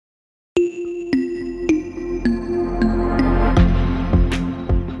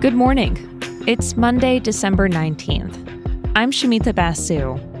Good morning. It's Monday, December 19th. I'm Shamita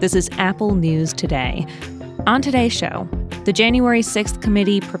Basu. This is Apple News Today. On today's show, the January 6th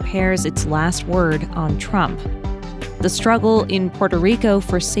committee prepares its last word on Trump. The struggle in Puerto Rico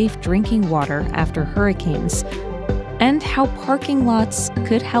for safe drinking water after hurricanes, and how parking lots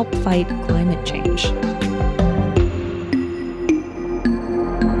could help fight climate change.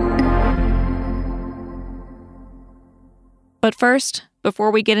 But first,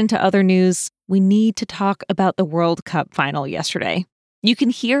 before we get into other news, we need to talk about the World Cup final yesterday. You can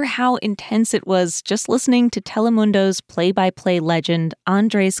hear how intense it was just listening to Telemundo's play-by-play legend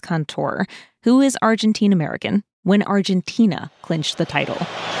Andres Cantor, who is Argentine-American, when Argentina clinched the title.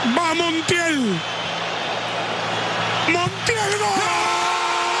 Va Montiel! Montiel gol!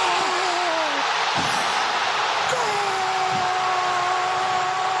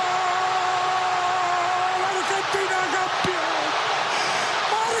 Argentina campeón!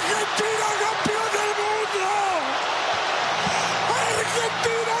 Argentina campeón del mundo!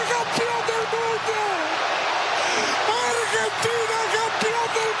 Argentina campeón del mundo! Argentina campeón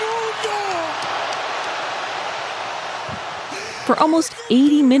del mundo! For almost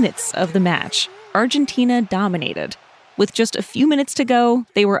 80 minutes of the match, Argentina dominated. With just a few minutes to go,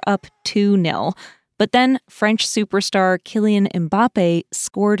 they were up 2-0. But then French superstar Kylian Mbappe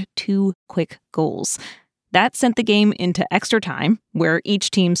scored 2 quick goals. That sent the game into extra time, where each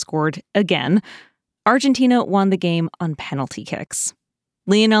team scored again. Argentina won the game on penalty kicks.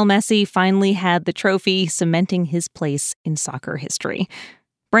 Lionel Messi finally had the trophy, cementing his place in soccer history.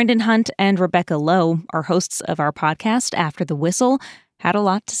 Brendan Hunt and Rebecca Lowe, our hosts of our podcast After the Whistle, had a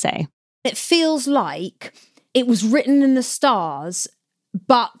lot to say. It feels like it was written in the stars,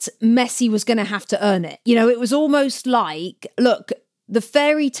 but Messi was going to have to earn it. You know, it was almost like, look, the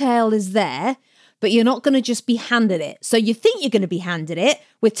fairy tale is there, but you're not going to just be handed it. So you think you're going to be handed it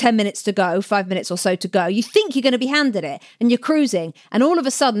with 10 minutes to go, 5 minutes or so to go. You think you're going to be handed it and you're cruising. And all of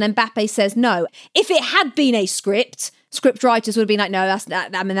a sudden, Mbappe says no. If it had been a script writers would have been like, no,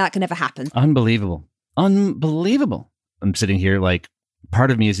 that can never happen. Unbelievable. I'm sitting here like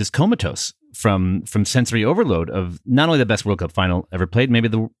part of me is just comatose from sensory overload of not only the best World Cup final ever played, maybe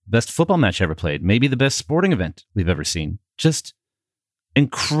the best football match ever played, maybe the best sporting event we've ever seen. Just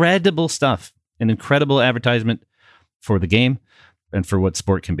incredible stuff. An incredible advertisement for the game and for what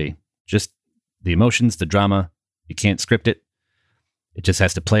sport can be. Just the emotions, the drama. You can't script it. It just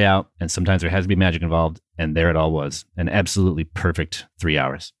has to play out, and sometimes there has to be magic involved, and there it all was. An absolutely perfect 3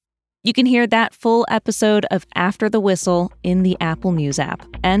 hours. You can hear that full episode of After the Whistle in the Apple News app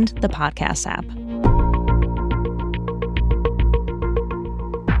and the podcast app.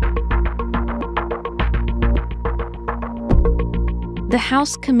 The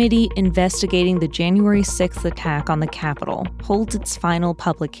House committee investigating the January 6th attack on the Capitol holds its final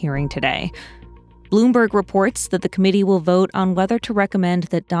public hearing today. Bloomberg reports that the committee will vote on whether to recommend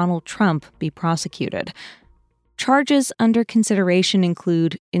that Donald Trump be prosecuted. Charges under consideration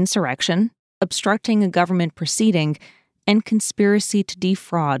include insurrection, obstructing a government proceeding, and conspiracy to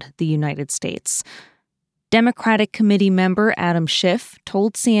defraud the United States. Democratic committee member Adam Schiff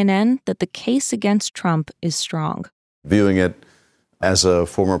told CNN that the case against Trump is strong. Viewing it as a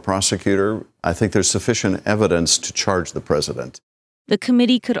former prosecutor, I think there's sufficient evidence to charge the president. The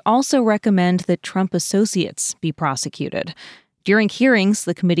committee could also recommend that Trump associates be prosecuted. During hearings,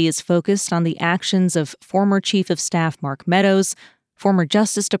 the committee is focused on the actions of former Chief of Staff Mark Meadows, former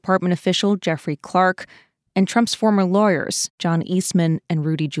Justice Department official Jeffrey Clark, and Trump's former lawyers, John Eastman and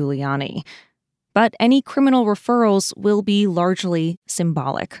Rudy Giuliani. But any criminal referrals will be largely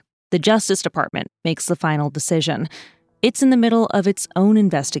symbolic. The Justice Department makes the final decision. It's in the middle of its own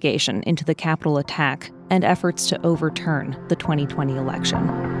investigation into the Capitol attack and efforts to overturn the 2020 election.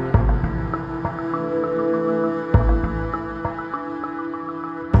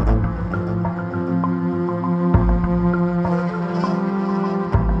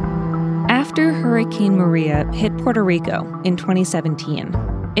 After Hurricane Maria hit Puerto Rico in 2017,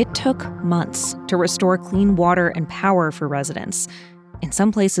 it took months to restore clean water and power for residents, in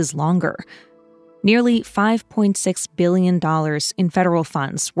some places longer. Nearly $5.6 billion in federal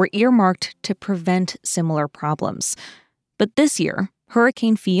funds were earmarked to prevent similar problems. But this year,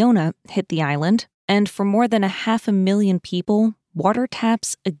 Hurricane Fiona hit the island, and for more than 500,000 people, water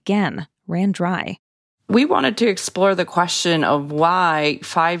taps again ran dry. We wanted to explore the question of why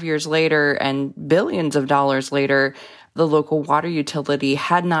 5 years later and billions of dollars later, the local water utility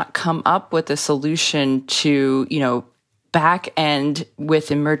had not come up with a solution to, back end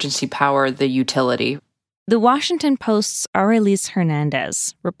with emergency power the utility. The Washington Post's Arelis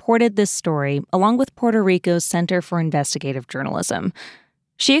Hernandez reported this story along with Puerto Rico's Center for Investigative Journalism.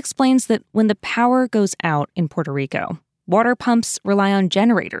 She explains that when the power goes out in Puerto Rico, water pumps rely on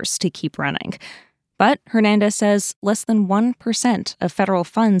generators to keep running. But Hernandez says less than 1% of federal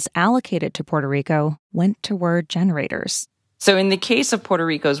funds allocated to Puerto Rico went toward generators. So in the case of Puerto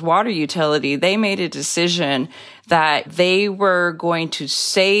Rico's water utility, they made a decision that they were going to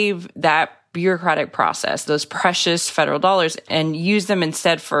save that bureaucratic process, those precious federal dollars, and use them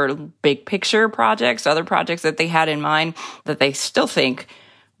instead for big picture projects, other projects that they had in mind that they still think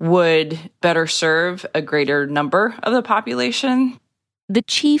would better serve a greater number of the population. The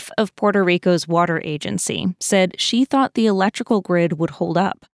chief of Puerto Rico's water agency said she thought the electrical grid would hold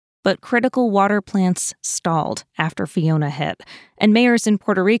up, but critical water plants stalled after Fiona hit, and mayors in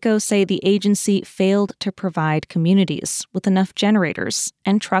Puerto Rico say the agency failed to provide communities with enough generators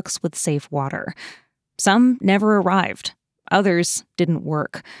and trucks with safe water. Some never arrived, others didn't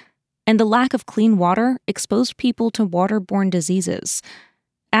work, and the lack of clean water exposed people to waterborne diseases.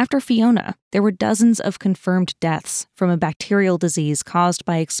 After Fiona, there were dozens of confirmed deaths from a bacterial disease caused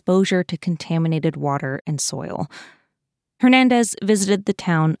by exposure to contaminated water and soil. Hernandez visited the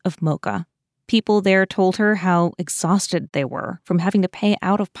town of Moca. People there told her how exhausted they were from having to pay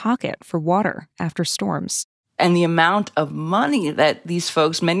out of pocket for water after storms. And the amount of money that these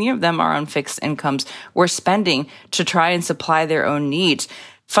folks, many of them are on fixed incomes, were spending to try and supply their own needs.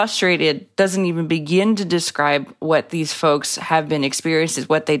 Frustrated doesn't even begin to describe what these folks have been experiencing,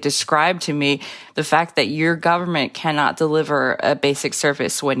 what they describe to me, the fact that your government cannot deliver a basic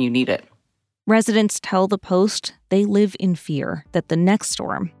service when you need it. Residents tell the Post they live in fear that the next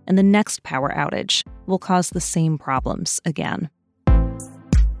storm and the next power outage will cause the same problems again.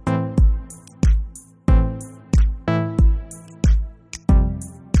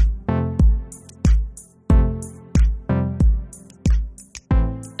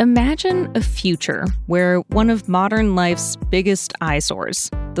 Imagine a future where one of modern life's biggest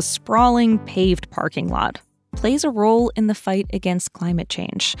eyesores, the sprawling paved parking lot, plays a role in the fight against climate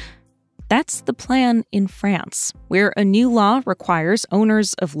change. That's the plan in France, where a new law requires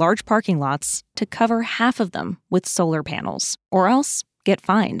owners of large parking lots to cover half of them with solar panels, or else get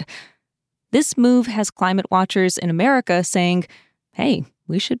fined. This move has climate watchers in America saying, hey,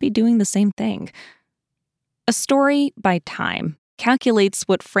 we should be doing the same thing. A story by Time calculates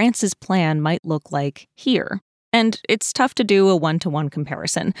what France's plan might look like here. And it's tough to do a one-to-one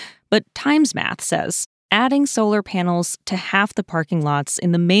comparison, but Time's math says adding solar panels to half the parking lots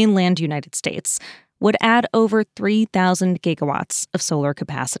in the mainland United States would add over 3,000 gigawatts of solar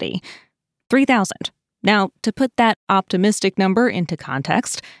capacity. 3,000. Now, to put that optimistic number into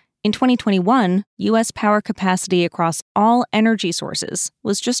context, in 2021, U.S. power capacity across all energy sources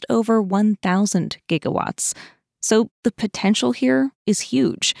was just over 1,000 gigawatts. So the potential here is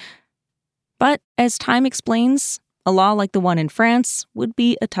huge. But as Time explains, a law like the one in France would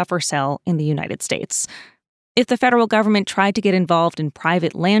be a tougher sell in the United States. If the federal government tried to get involved in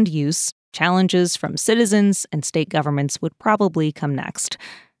private land use, challenges from citizens and state governments would probably come next.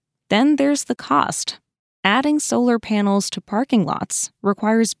 Then there's the cost. Adding solar panels to parking lots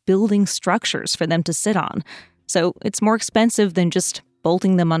requires building structures for them to sit on, so it's more expensive than just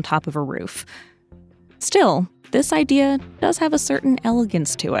bolting them on top of a roof. Still, this idea does have a certain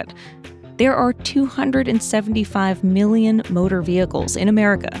elegance to it. There are 275 million motor vehicles in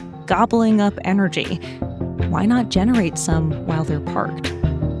America gobbling up energy. Why not generate some while they're parked?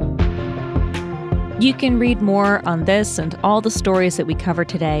 You can read more on this and all the stories that we cover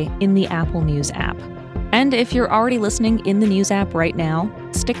today in the Apple News app. And if you're already listening in the News app right now,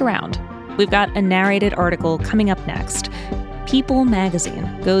 stick around. We've got a narrated article coming up next. People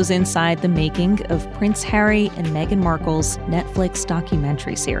magazine goes inside the making of Prince Harry and Meghan Markle's Netflix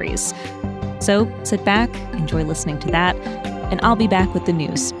documentary series. So sit back, enjoy listening to that, and I'll be back with the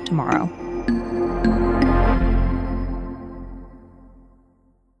news tomorrow.